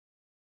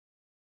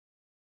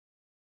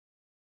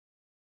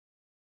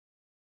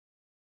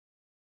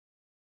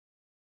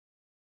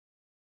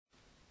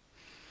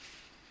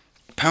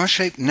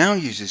PowerShape now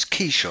uses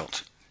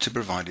KeyShot to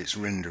provide its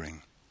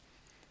rendering.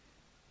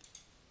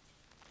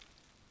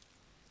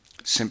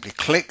 Simply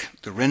click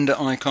the render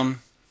icon,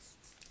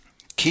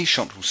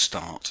 KeyShot will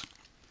start.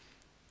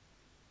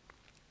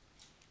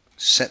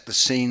 Set the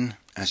scene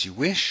as you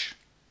wish,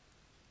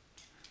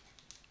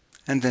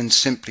 and then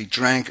simply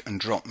drag and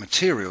drop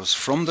materials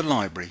from the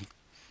library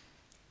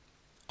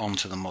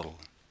onto the model.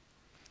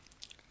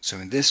 So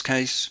in this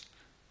case,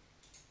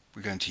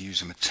 we're going to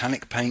use a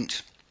metallic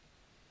paint.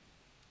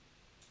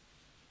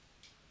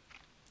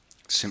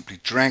 Simply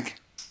drag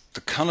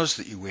the colours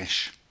that you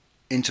wish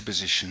into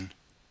position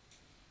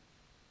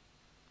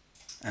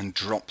and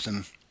drop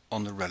them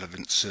on the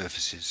relevant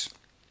surfaces.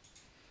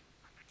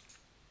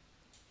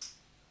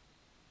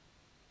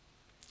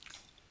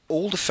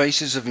 All the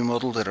faces of your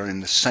model that are in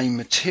the same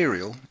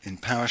material in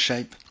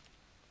PowerShape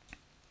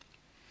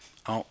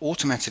are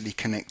automatically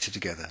connected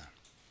together,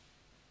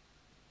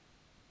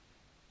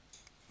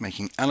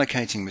 making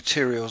allocating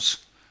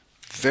materials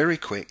very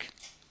quick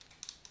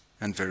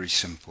and very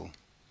simple.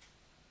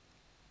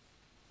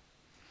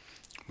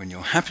 When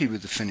you're happy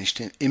with the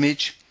finished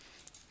image,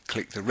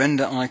 click the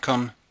render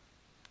icon,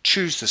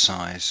 choose the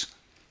size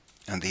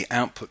and the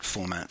output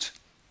format,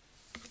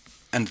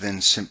 and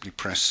then simply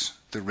press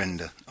the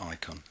render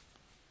icon.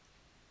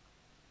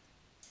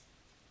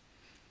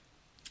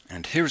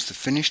 And here is the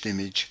finished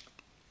image,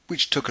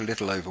 which took a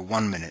little over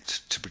 1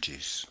 minute to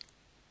produce.